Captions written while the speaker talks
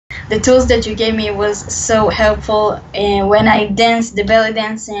the tools that you gave me was so helpful. And when I dance, the belly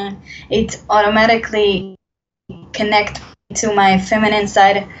dancing, it automatically connect to my feminine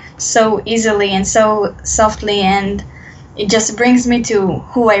side so easily and so softly, and it just brings me to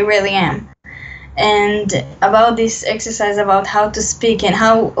who I really am. And about this exercise about how to speak and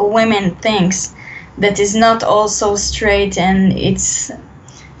how a woman thinks, that is not all so straight, and it's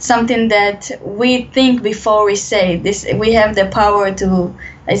something that we think before we say this. We have the power to,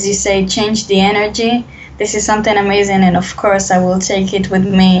 as you say, change the energy. This is something amazing, and of course I will take it with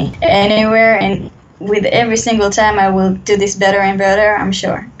me anywhere, and with every single time I will do this better and better, I'm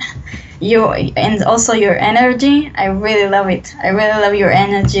sure. You, and also your energy, I really love it. I really love your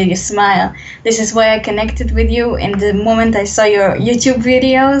energy, your smile. This is why I connected with you in the moment I saw your YouTube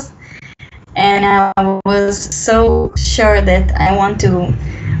videos, and I was so sure that I want to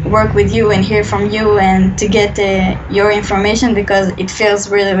work with you and hear from you and to get your information, because it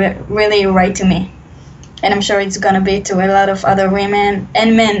feels really, really right to me. And I'm sure it's going to be to a lot of other women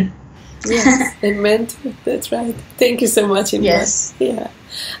and men. Yes, and men too. That's right. Thank you so much, Imran. Yes. Yeah,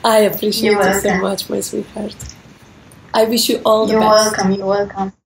 I appreciate it so much, my sweetheart. I wish you all the best. You're welcome. You're welcome.